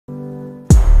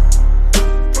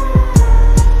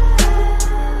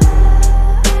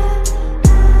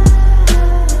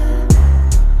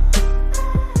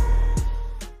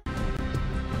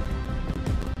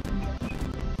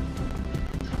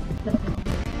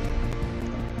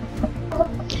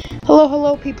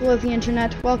Hello people of the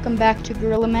internet, welcome back to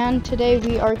Gorilla Man. Today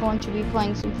we are going to be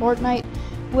playing some Fortnite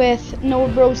with Noah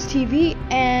BrosTV,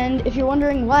 and if you're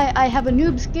wondering why I have a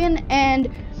noob skin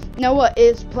and Noah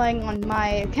is playing on my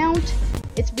account,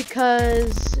 it's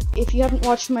because if you haven't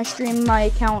watched my stream, my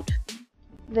account,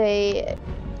 they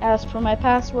asked for my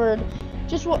password.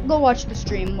 Just go watch the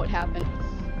stream, what happened.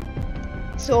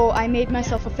 So I made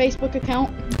myself a Facebook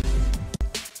account,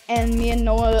 and me and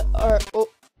Noah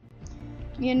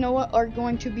are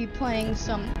going to be playing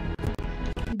some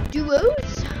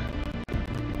duos,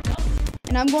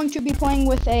 and I'm going to be playing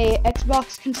with a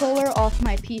Xbox controller off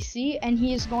my PC, and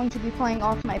he is going to be playing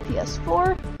off my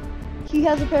PS4. He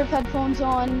has a pair of headphones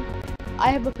on, I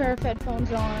have a pair of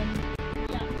headphones on,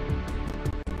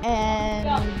 and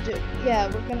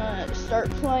yeah, we're gonna start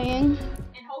playing.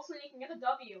 And hopefully you can get a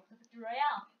W for Victory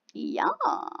Royale. Yeah.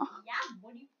 Yeah,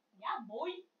 buddy. Yeah, boy.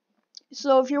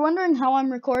 So if you're wondering how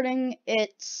I'm recording,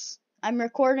 I'm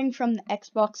recording from the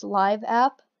Xbox Live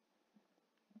app.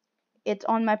 It's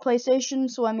on my PlayStation,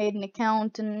 so I made an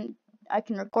account and I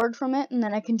can record from it, and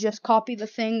then I can just copy the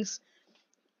things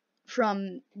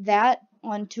from that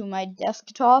onto my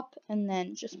desktop and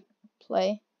then just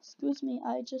play. Excuse me,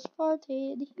 I just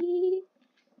farted.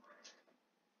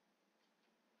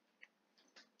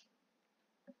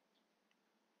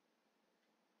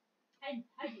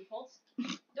 Hi, defaults.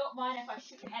 Don't mind if I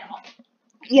shoot your head off.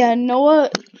 Yeah,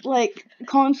 Noah, like,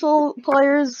 console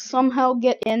players somehow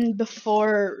get in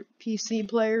before PC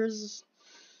players,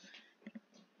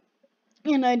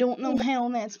 and I don't know how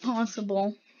that's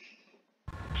possible.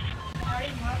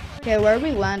 Okay, where are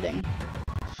we landing?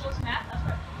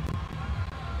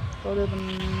 Go to the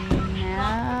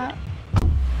map.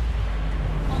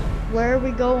 Where are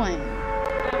we going?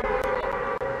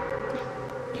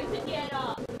 You can get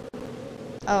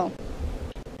Oh.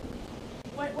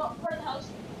 What part of the house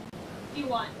do you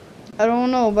want? I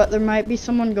don't know, but there might be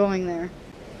someone going there.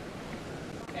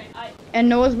 Okay, And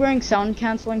Noah's wearing sound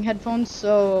canceling headphones,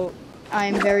 so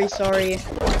I'm very sorry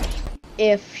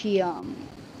if he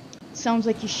sounds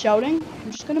like he's shouting.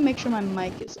 I'm just gonna make sure my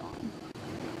mic is on.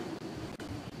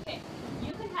 Okay,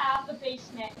 you can have the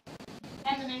basement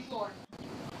and the main floor.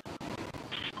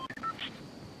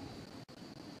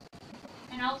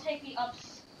 And I'll take the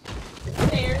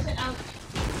upstairs and outside.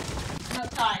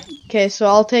 Okay, so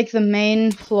I'll take the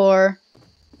main floor.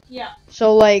 Yeah.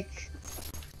 So, like,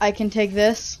 I can take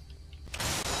this.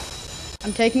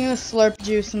 I'm taking the slurp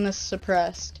juice and the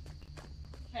suppressed.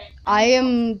 Okay. I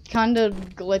am kind of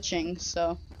glitching,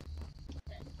 so.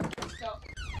 Okay.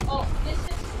 So, this is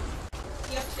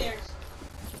the upstairs.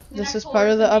 This is part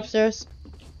of the upstairs?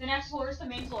 The next floor is the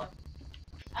main floor.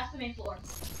 That's the main floor.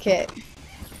 Okay.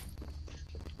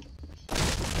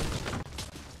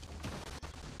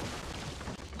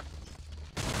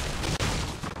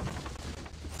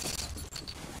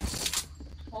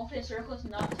 Hopefully the circle is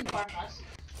not too far from us.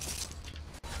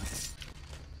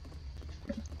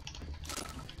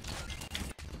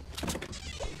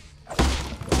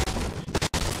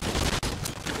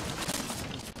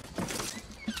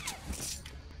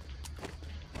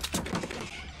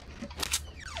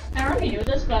 I don't know if you knew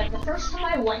this, but the first time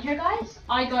I went here, guys,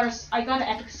 I got an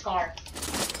epic scar.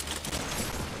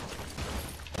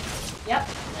 Yep,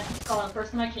 an epic scar the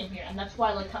first time I came here, and that's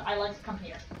why I like to come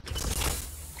here.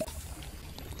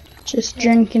 Just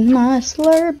drinking my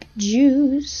slurp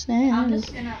juice and I'm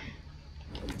just gonna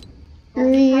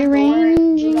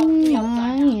rearranging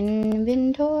my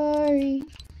inventory.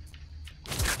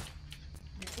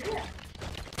 Yeah.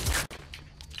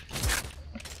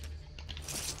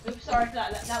 Oops, sorry for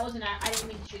that. That wasn't. I didn't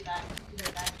mean to shoot that. You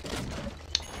heard that.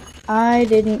 I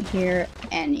didn't hear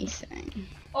anything.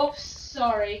 Oops,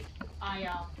 sorry.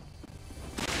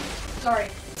 Sorry.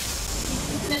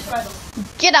 You can destroy them.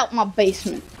 Get out my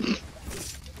basement. You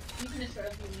can destroy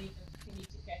them if you need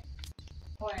to, okay?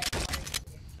 Alright.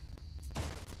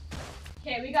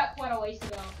 Okay, we got quite a ways to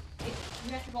go.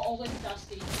 We have to go all the way to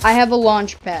Dusty. I have a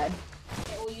launch pad.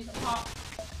 Okay, we'll use a pop.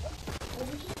 Or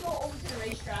we should go over to the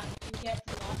racetrack and get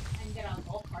to launch and get on a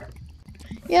golf cart.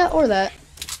 Yeah, or that.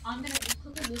 I'm gonna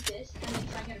quickly loot this and then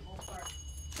try and get a golf cart.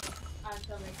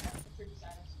 The racetrack. It's right beside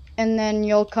us. And then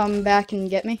you'll come back and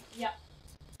get me? Yep.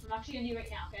 I'm actually gonna do it right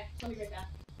now, okay? I'll be right back.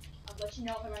 I'll let you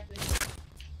know if I might do it.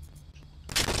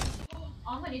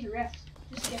 I'm gonna need a rift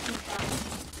just to get things done.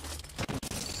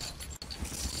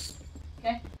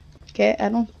 Okay? Okay, I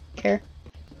don't care.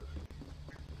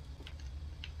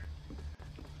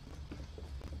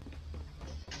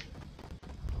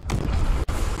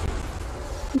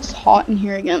 It's hot in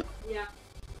here again. Yeah.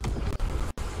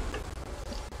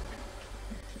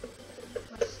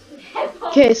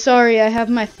 Okay, sorry, I have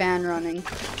my fan running.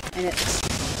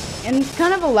 and it's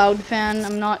kind of a loud fan.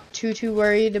 I'm not too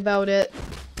worried about it.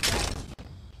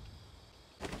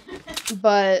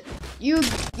 But you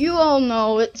all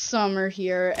know it's summer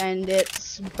here and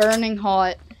it's burning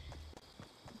hot.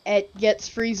 It gets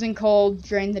freezing cold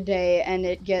during the day and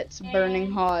it gets burning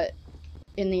hot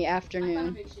in the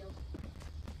afternoon.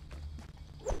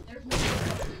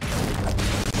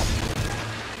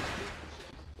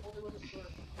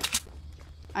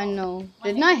 I know.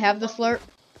 Didn't I have the slurp?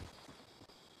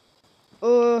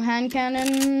 Oh, hand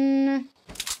cannon.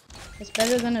 It's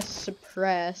better than a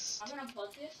suppressed. I'm gonna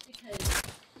unplug this because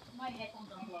my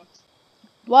headphones unplugged.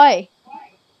 Why?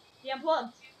 Yeah,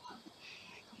 unplugged.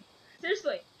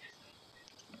 Seriously.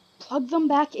 Plug them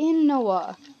back in,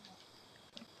 Noah.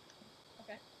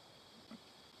 Okay.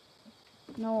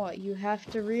 Noah, you have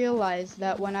to realize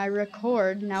that when I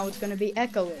record, now it's gonna be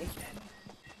echoey.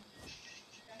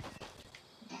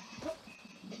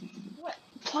 What?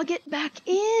 Plug it back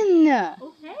in!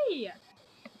 Okay.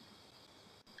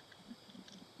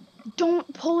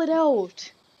 Don't pull it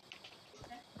out!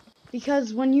 Okay.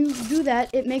 Because when you do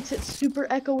that, it makes it super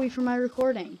echoey for my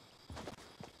recording.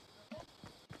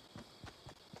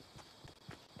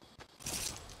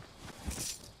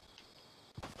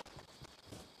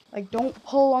 Like, don't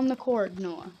pull on the cord,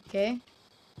 Noah, okay?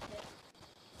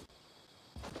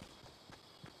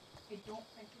 Okay, don't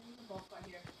leave the golf cart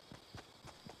here.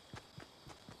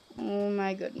 Oh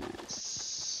my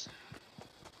goodness.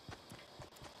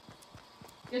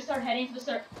 Just start heading to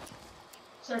the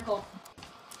circle.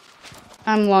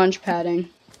 I'm launch padding.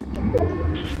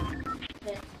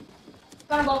 Okay.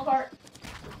 Got a golf cart.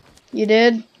 You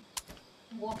did?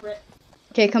 I'm going for it.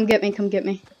 Okay, come get me, come get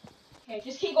me. Okay,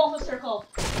 just keep going for the circle.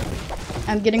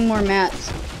 I'm getting more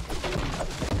mats.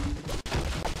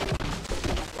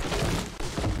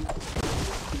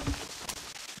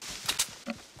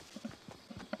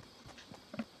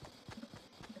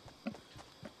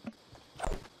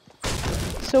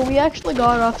 So we actually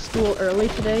got off school early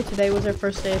today. Today was our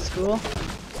first day of school.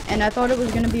 And I thought it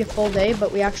was going to be a full day,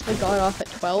 but we actually got off at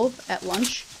 12 at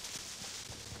lunch.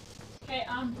 Okay,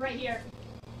 I'm right here.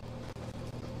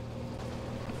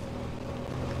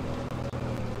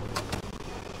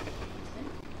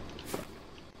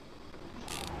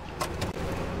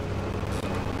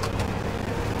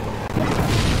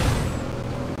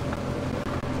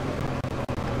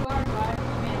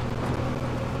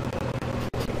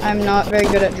 I'm not very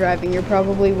good at driving. You're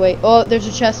probably way... Oh, there's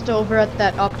a chest over at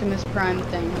that Optimus Prime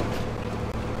thing. We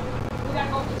gotta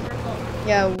go to the circle.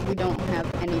 Yeah, we don't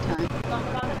have any time.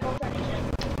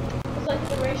 It's like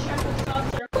the racetrack with stop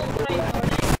circle.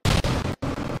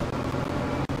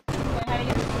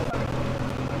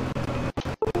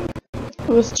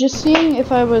 I was just seeing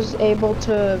if I was able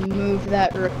to move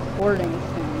that recording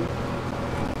thing.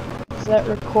 Because that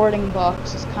recording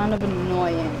box is kind of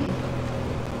annoying.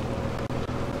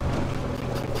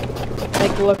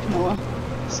 Like, look, Noah.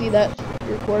 See that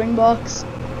recording box?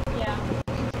 Yeah.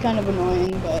 It's kind of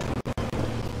annoying, but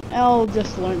I'll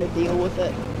just learn to deal with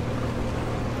it.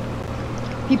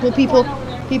 People. Go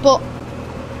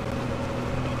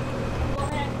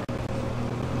ahead.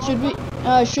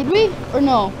 Should we? Or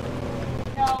no?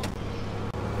 No.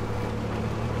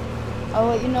 I'll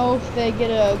let you know if they get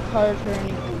a card or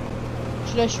anything.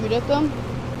 Should I shoot at them?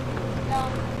 No.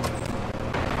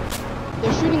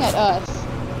 They're shooting at us.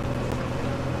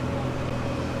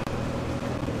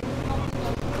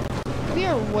 We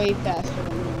are way faster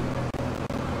than them.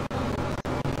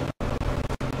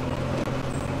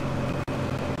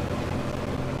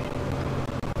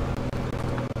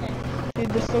 Dude,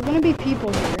 there's still gonna be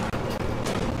people here.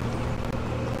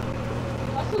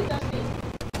 Let's loot Dusty.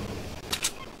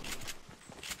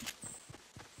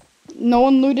 No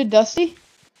one looted Dusty?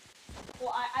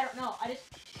 Well, I don't know.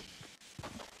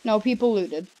 No, people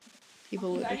looted.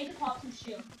 People I looted. need to pop some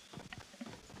shield.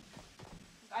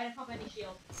 I didn't pop any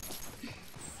shield.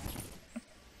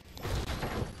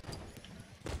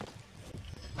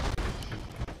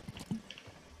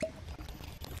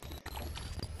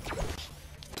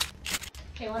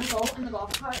 Okay, let's go in the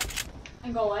golf cart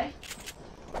and go away.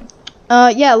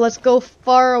 Yeah, let's go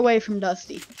far away from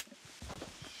Dusty.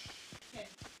 Okay.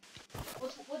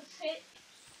 Let's sit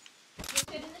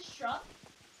in this truck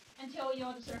until you know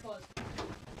what the circle is.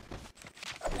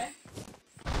 Okay?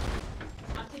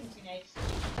 I'm taking two nades.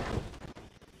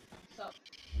 So.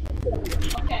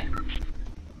 Okay.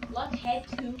 Let's head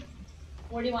to.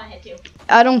 Where do you want to head to?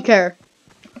 I don't care.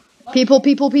 People.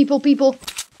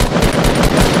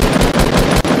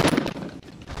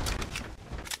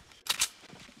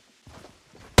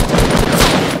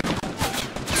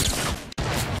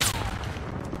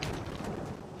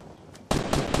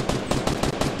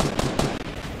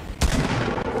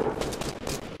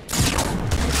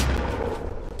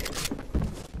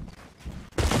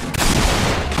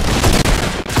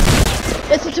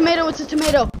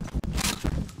 tomato.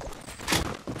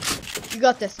 You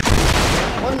got this.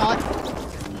 Or not.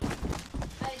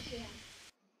 I see him.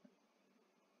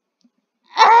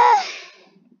 Ah!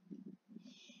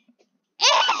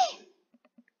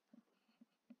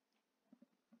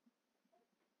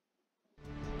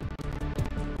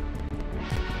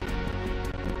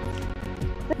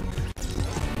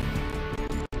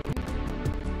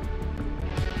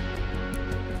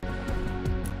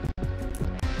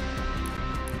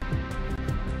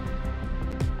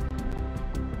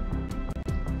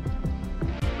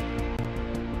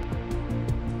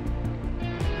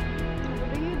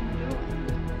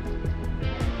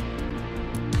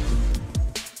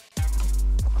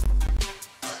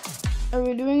 Are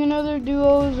we doing another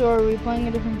duos, or are we playing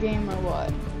a different game, or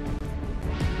what?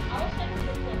 I was thinking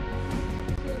to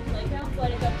the playground,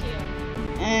 but it's up to you.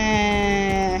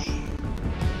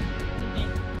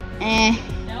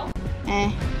 No? No?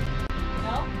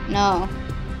 No.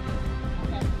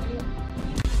 Okay.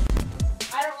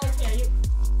 I don't really care.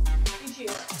 You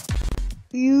choose.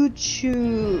 You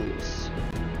choose.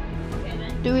 Okay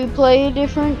then. Do we play a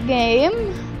different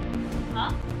game?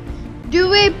 Huh? Do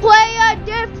we play a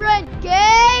different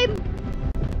game?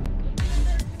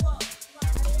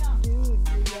 Dude, you're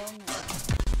yelling.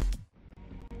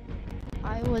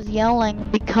 I was yelling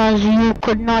because you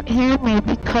could not hear me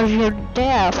because you're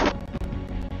deaf.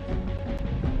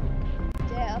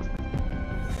 Deaf?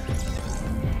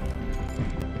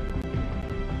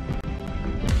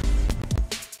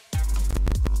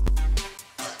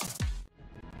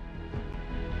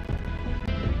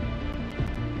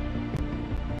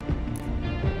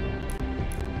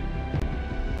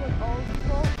 Put all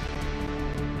default?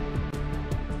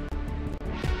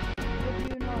 What do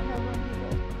you not have on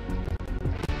default?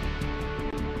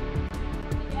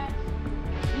 Yes.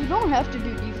 You don't have to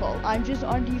do default. I'm just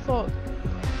on default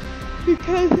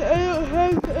because I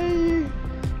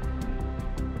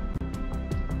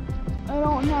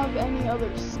don't have any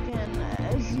other skin,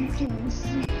 as you can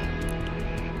see.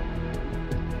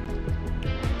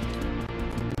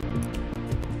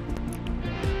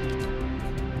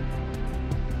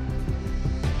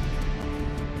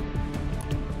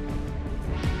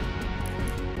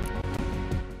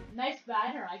 Nice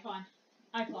banner icon.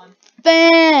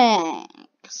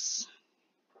 Thanks.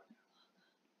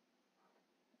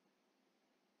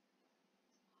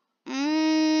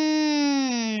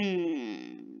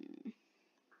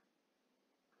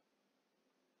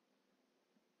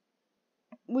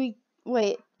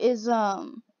 Wait, is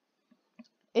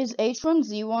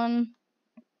H1Z1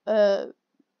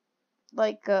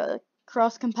 like a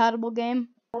cross compatible game?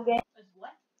 Is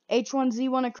what?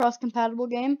 H1Z1 a cross compatible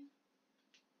game?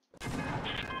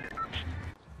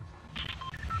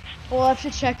 We'll have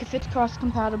to check if it's cross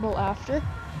compatible after.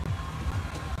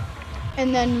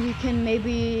 And then we can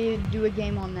maybe do a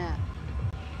game on that.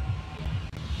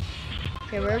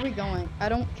 Okay, where are we going? I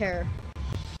don't care.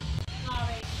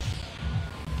 Alright.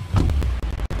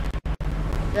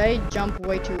 Did I jump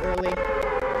way too early?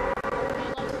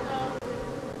 Okay, let's go.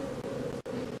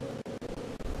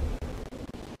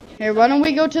 Here, why don't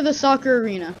we go to the soccer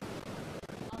arena?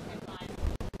 Okay, fine.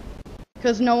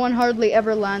 Because no one hardly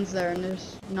ever lands there and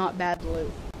there's not bad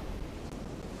loot.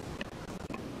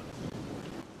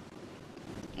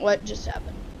 What just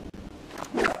happened?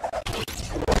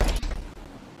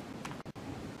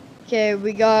 Okay,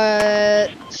 we got...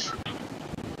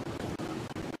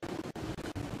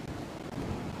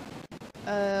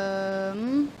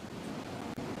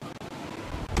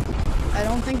 I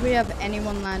don't think we have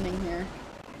anyone landing here.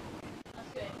 That's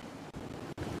good.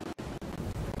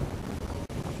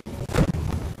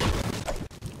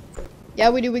 Yeah,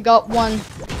 we do. We got one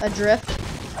adrift. I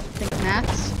think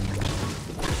max.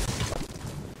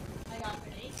 I got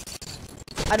grenades.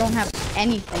 I don't have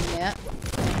anything yet.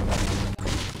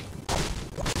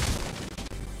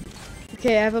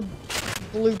 Okay, I have a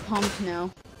blue pump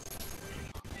now.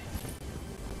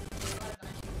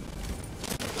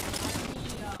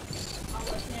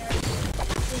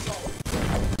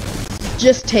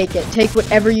 Just take it. Take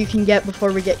whatever you can get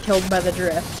before we get killed by the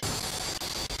drift.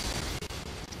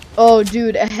 Oh,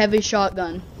 dude, a heavy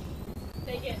shotgun.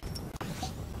 Take it.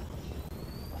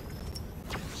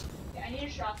 Yeah, I need a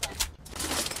shotgun.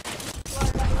 I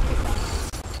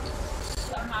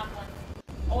don't have one.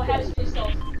 All I have is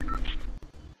pistols.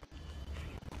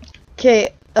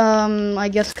 Okay, I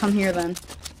guess come here then.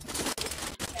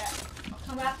 Yeah. I'll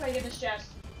come after I get this chest.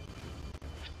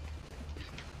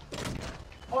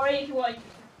 Or if you want, you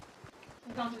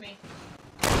can come to me.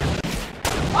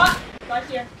 Ah! Right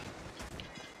here.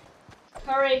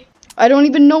 Hurry. I don't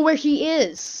even know where he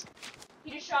is.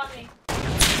 He just shot me. No, I'm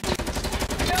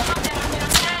dead, I'm dead.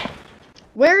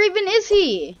 Where even is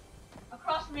he?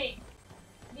 Across from me.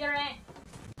 The other end.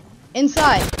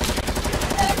 Inside.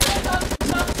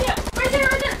 Yeah, right there,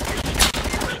 right there.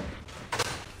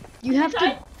 You have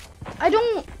to. I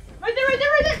don't. Right there, right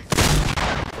there, right there.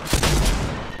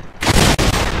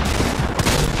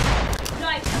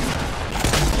 Nice.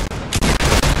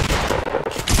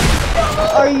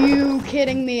 Are you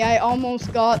kidding me? I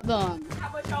almost got them. How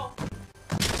much health?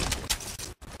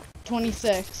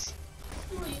 26.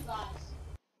 Please, guys.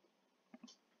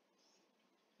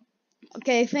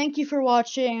 Okay, thank you for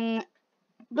watching.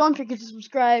 Don't forget to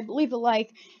subscribe, leave a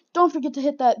like. Don't forget to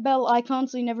hit that bell icon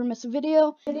so you never miss a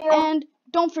video. And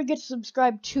don't forget to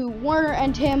subscribe to Warner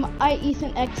and Tim,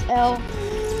 iEthan XL,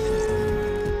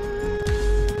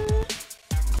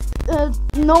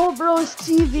 No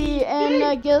BrosTV, and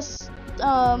I guess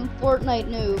Fortnite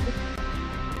Noob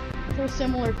for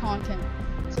similar content.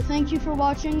 So thank you for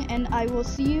watching, and I will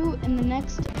see you in the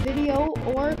next video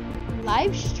or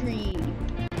live stream.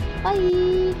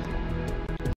 Bye!